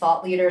lot of the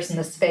thought leaders in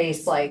the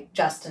space, like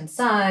Justin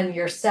Sun,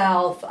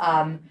 yourself,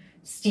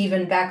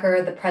 Stephen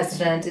Becker, the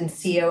president and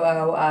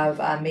COO of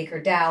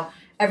MakerDAO.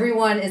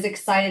 Everyone is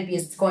excited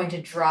because it's going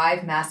to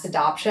drive mass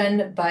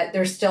adoption, but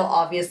there's still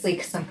obviously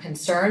some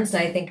concerns.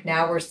 And I think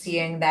now we're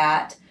seeing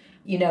that,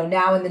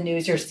 now in the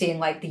news, you're seeing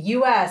like the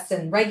US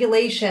and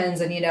regulations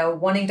and,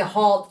 wanting to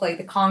halt, like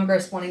the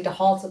Congress wanting to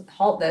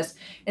halt this.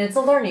 And it's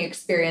a learning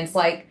experience.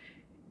 Like,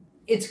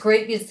 it's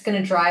great because it's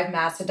going to drive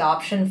mass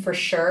adoption for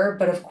sure.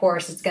 But of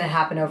course, it's going to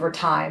happen over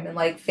time. And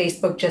like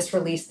Facebook just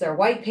released their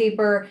white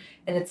paper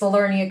and it's a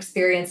learning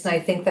experience. And I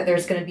think that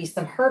there's going to be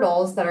some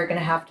hurdles that are going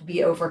to have to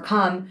be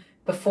overcome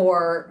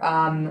before,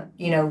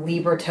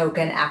 Libra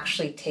token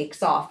actually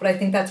takes off. But I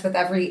think that's with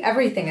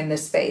everything in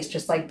this space,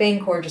 just like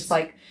Bancor, just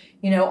like,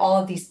 all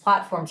of these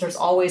platforms, there's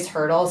always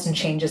hurdles and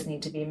changes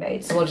need to be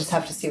made. So we'll just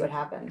have to see what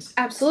happens.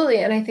 Absolutely.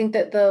 And I think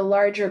that the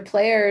larger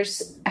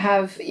players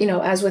have,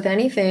 as with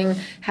anything,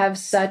 have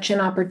such an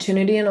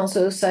opportunity and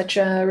also such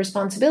a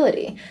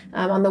responsibility.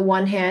 On the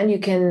one hand, you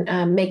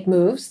can make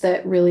moves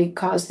that really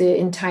cause the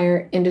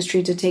entire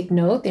industry to take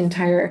note, the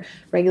entire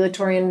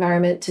regulatory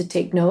environment to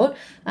take note.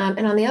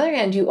 And on the other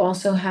hand, you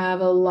also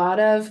have a lot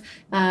of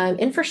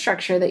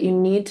infrastructure that you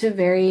need to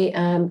very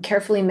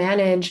carefully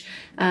manage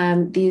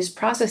these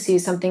processes,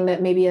 something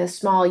that maybe a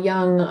small,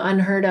 young,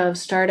 unheard of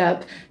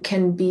startup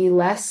can be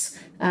less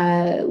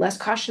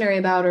cautionary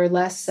about or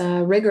less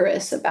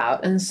rigorous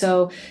about. And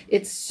so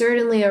it's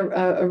certainly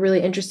a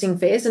really interesting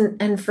phase.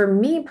 And for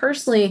me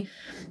personally,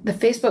 the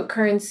Facebook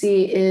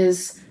currency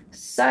is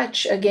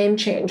such a game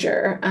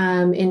changer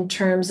in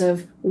terms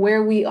of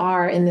where we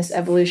are in this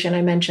evolution.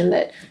 I mentioned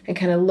that I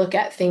kind of look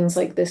at things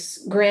like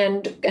this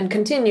grand and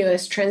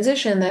continuous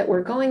transition that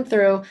we're going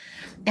through.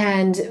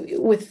 And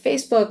with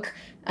Facebook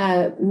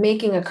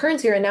making a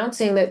currency or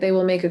announcing that they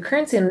will make a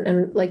currency,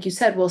 and like you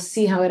said, we'll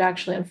see how it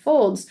actually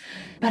unfolds.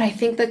 But I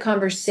think the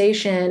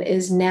conversation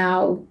is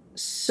now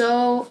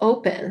so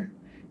open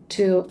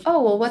to,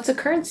 oh, well, what's a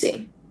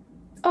currency?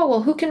 Oh,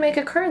 well, who can make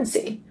a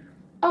currency?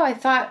 Oh, I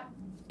thought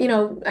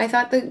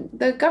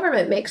the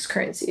government makes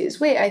currencies.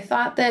 Wait, I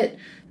thought that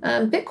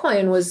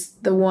Bitcoin was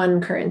the one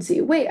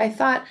currency. Wait,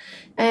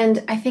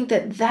 and I think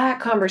that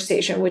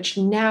conversation, which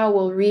now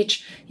will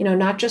reach,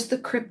 not just the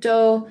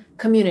crypto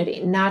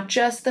community, not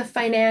just the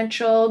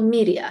financial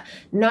media,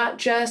 not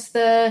just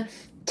the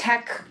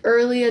tech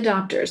early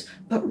adopters,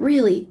 but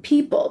really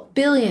people,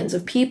 billions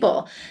of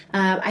people,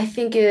 I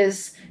think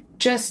is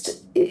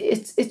just,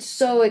 it's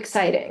so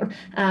exciting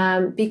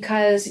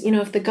because,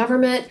 if the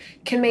government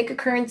can make a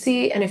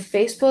currency and if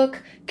Facebook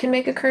can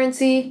make a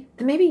currency,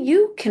 then maybe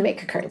you can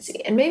make a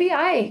currency and maybe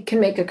I can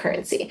make a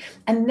currency.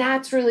 And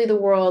that's really the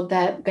world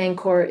that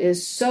Bancor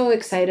is so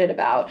excited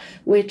about,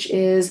 which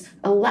is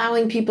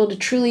allowing people to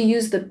truly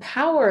use the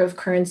power of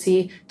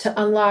currency to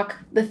unlock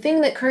the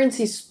thing that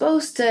currency is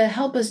supposed to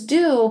help us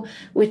do,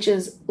 which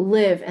is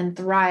live and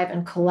thrive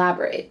and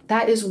collaborate.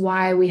 That is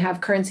why we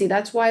have currency.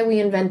 That's why we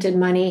invented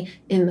money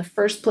in the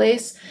first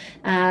place.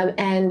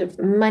 And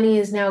money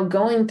is now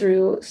going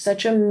through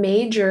such a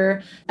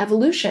major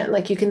evolution.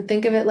 Like you can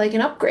think of it like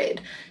an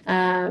upgrade.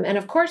 And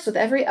of course, with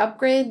every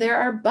upgrade, there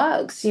are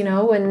bugs.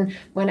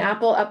 When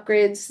Apple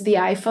upgrades the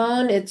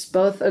iPhone, it's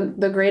both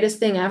the greatest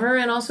thing ever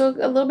and also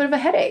a little bit of a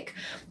headache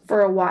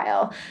for a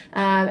while.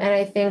 And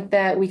I think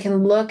that we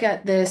can look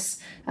at this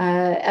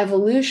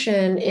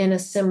evolution in a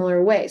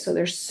similar way. So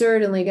there's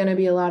certainly going to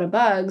be a lot of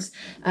bugs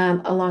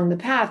along the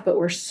path, but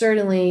we're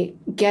certainly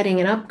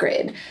getting an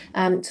upgrade.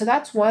 So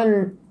that's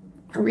one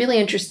really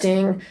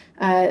interesting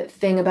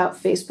thing about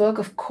Facebook.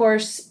 Of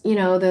course,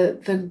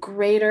 the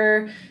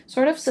greater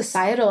sort of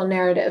societal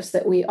narratives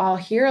that we all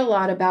hear a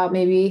lot about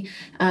maybe,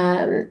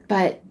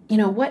 but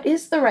what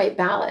is the right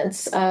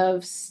balance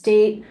of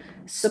state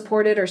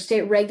supported or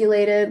state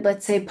regulated,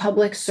 let's say,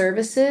 public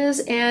services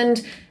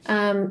and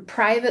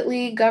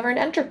privately governed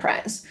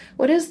enterprise?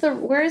 Where is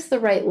the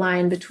right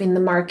line between the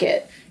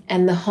market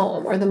and the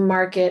home, or the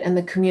market and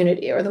the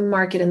community, or the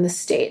market and the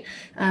state?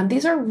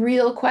 These are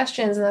real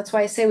questions, and that's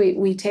why I say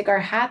we take our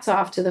hats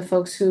off to the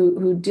folks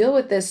who deal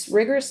with this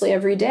rigorously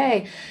every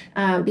day,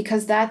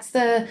 because that's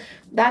the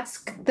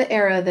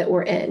era that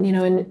we're in.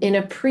 In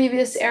a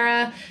previous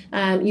era,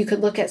 you could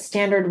look at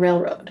standard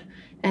railroad.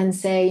 and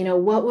say,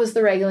 what was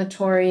the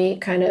regulatory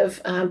kind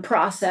of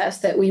process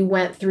that we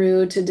went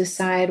through to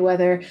decide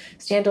whether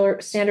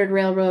Standard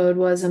Railroad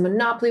was a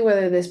monopoly,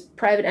 whether this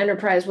private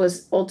enterprise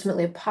was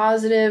ultimately a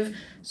positive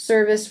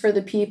service for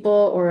the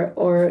people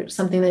or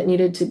something that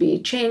needed to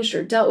be changed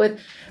or dealt with.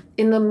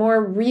 In the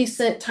more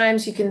recent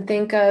times, you can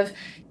think of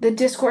the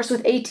discourse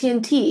with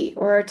AT&T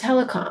or our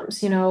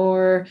telecoms,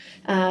 or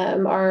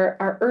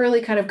our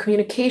early kind of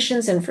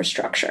communications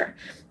infrastructure.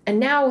 And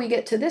now we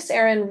get to this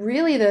era, and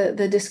really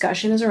the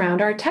discussion is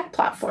around our tech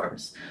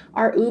platforms,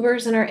 our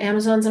Ubers and our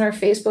Amazons and our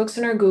Facebooks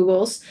and our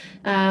Googles.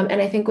 And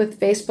I think with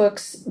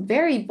Facebook's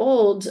very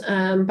bold,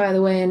 by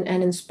the way, and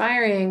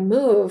inspiring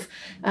move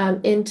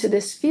into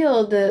this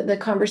field, the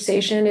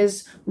conversation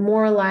is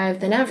more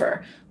alive than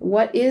ever.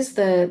 What is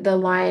the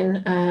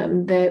line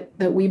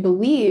that we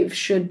believe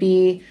should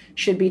be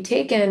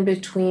taken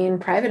between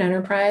private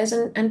enterprise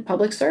and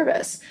public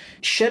service?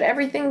 Should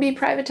everything be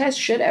privatized?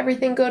 Should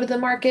everything go to the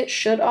market?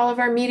 Should all of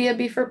our media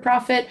be for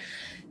profit?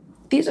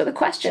 These are the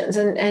questions,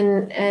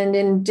 and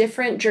in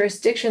different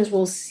jurisdictions,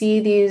 we'll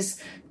see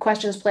these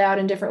questions play out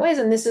in different ways.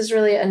 And this is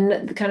really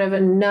kind of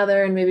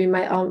another, and maybe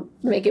I'll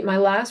make it my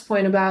last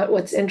point about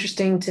what's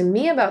interesting to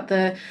me about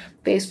the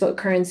Facebook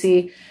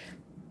currency.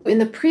 In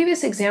the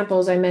previous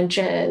examples, I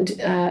mentioned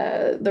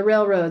the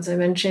railroads, I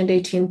mentioned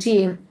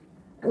AT&T.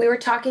 We were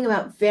talking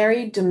about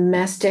very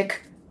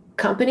domestic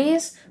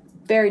companies,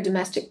 very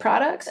domestic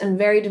products, and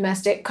very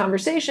domestic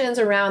conversations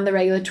around the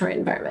regulatory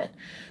environment.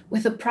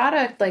 With a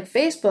product like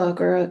Facebook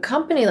or a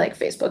company like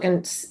Facebook,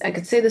 and I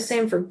could say the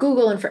same for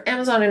Google and for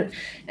Amazon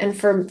and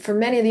for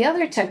many of the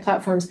other tech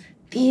platforms,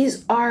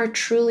 these are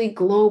truly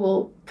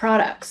global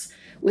products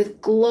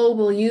with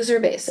global user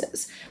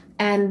bases.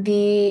 And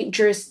the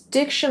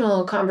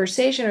jurisdictional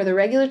conversation or the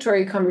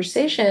regulatory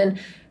conversation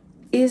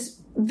is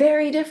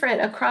very different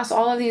across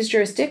all of these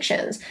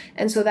jurisdictions.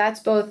 And so that's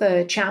both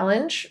a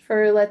challenge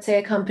for, let's say,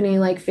 a company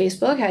like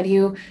Facebook. How do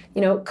you,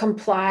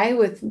 comply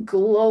with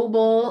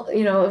global,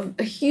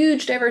 a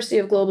huge diversity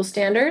of global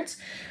standards?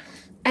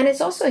 And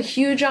it's also a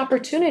huge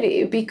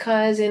opportunity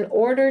because in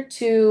order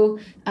to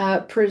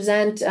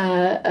present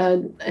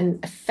an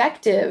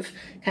effective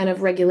kind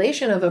of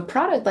regulation of a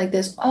product like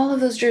this, all of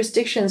those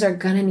jurisdictions are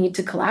going to need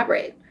to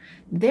collaborate.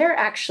 They're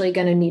actually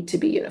going to need to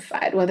be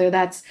unified, whether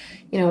that's,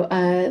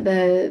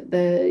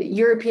 the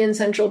European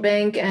Central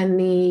Bank and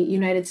the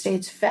United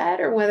States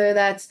Fed, or whether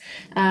that's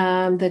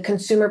the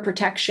consumer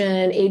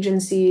protection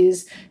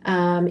agencies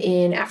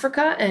in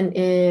Africa and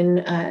in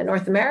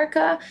North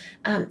America.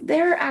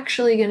 They're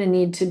actually going to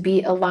need to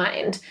be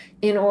aligned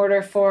in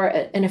order for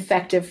an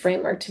effective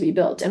framework to be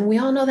built. And we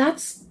all know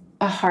that's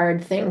a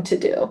hard thing to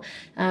do.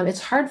 It's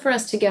hard for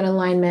us to get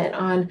alignment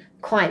on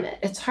climate.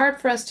 It's hard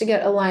for us to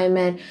get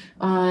alignment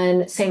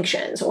on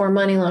sanctions or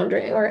money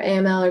laundering or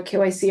AML or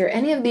KYC or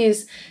any of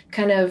these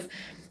kind of,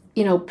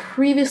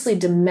 previously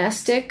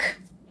domestic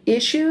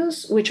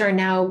issues, which are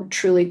now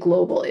truly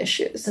global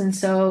issues. And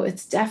so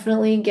it's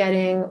definitely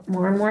getting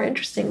more and more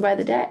interesting by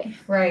the day.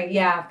 Right.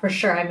 Yeah, for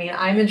sure. I mean,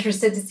 I'm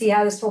interested to see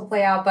how this will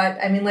play out. But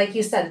I mean, like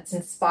you said, it's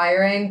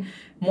inspiring.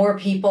 More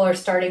people are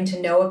starting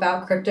to know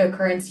about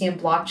cryptocurrency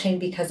and blockchain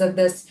because of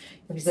this,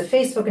 because of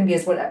Facebook and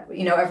because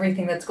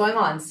everything that's going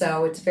on.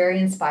 So it's very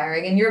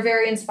inspiring, and you're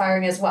very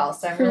inspiring as well.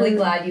 So I'm really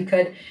glad you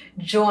could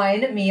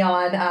join me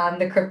on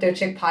the Crypto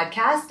Chick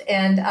podcast.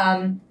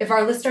 And if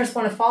our listeners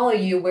want to follow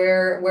you,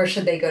 where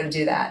should they go to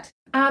do that?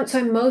 So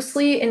I'm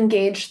mostly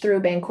engaged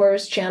through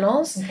Bancor's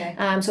channels. Okay.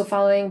 So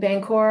following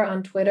Bancor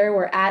on Twitter,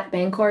 we're at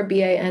Bancor,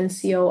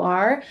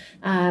 Bancor,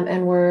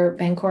 and we're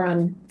Bancor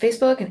on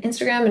Facebook and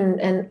Instagram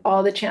and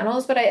all the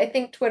channels. But I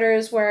think Twitter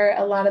is where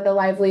a lot of the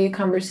lively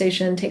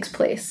conversation takes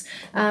place.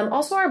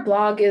 Also, our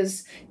blog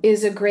is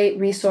a great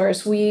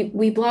resource.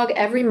 We blog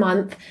every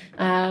month.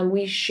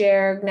 We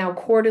share now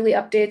quarterly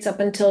updates up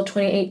until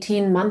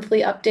 2018,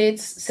 monthly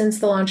updates since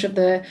the launch of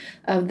the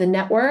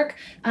network.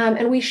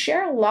 And we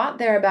share a lot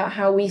there about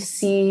how we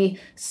see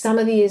some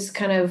of these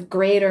kind of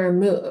greater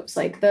moves,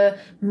 like the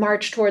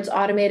march towards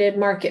automated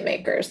market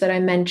makers that I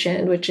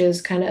mentioned, which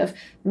is kind of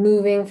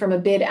moving from a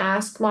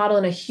bid-ask model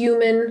and a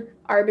human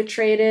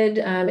arbitrated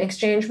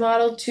exchange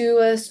model to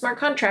a smart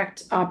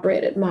contract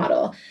operated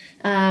model.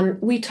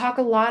 We talk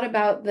a lot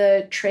about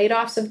the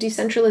trade-offs of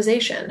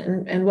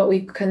decentralization and what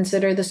we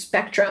consider the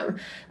spectrum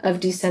of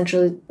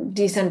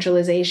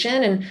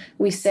decentralization. And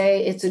we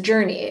say it's a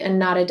journey and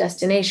not a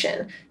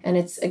destination. And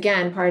it's,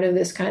 again, part of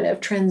this kind of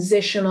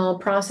transitional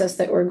process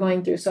that we're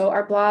going through. So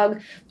our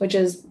blog, which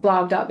is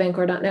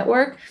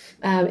blog.bancor.network,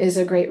 is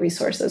a great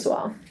resource as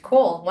well.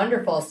 Cool.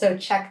 Wonderful. So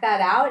check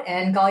that out.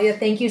 And Galia,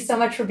 thank you so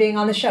much for being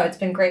on the show. It's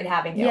been great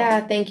having you.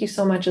 Yeah, thank you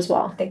so much as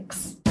well.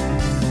 Thanks.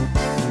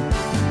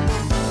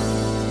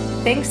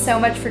 Thanks so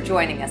much for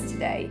joining us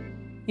today.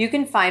 You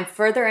can find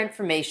further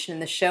information in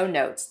the show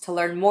notes to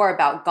learn more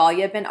about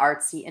Galia,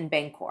 Benartzi, and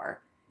Bancor.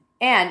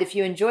 And if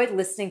you enjoyed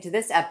listening to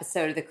this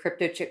episode of the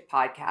Crypto Chick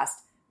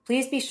podcast,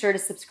 please be sure to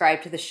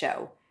subscribe to the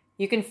show.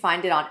 You can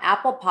find it on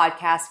Apple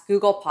Podcasts,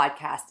 Google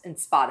Podcasts, and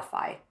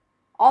Spotify.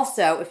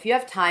 Also, if you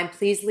have time,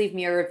 please leave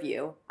me a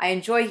review. I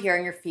enjoy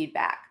hearing your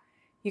feedback.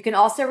 You can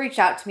also reach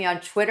out to me on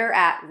Twitter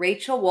at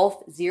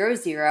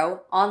RachelWolf00,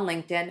 on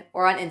LinkedIn,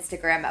 or on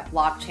Instagram at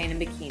Blockchain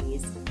and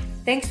Bikinis.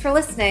 Thanks for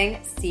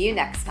listening. See you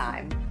next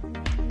time.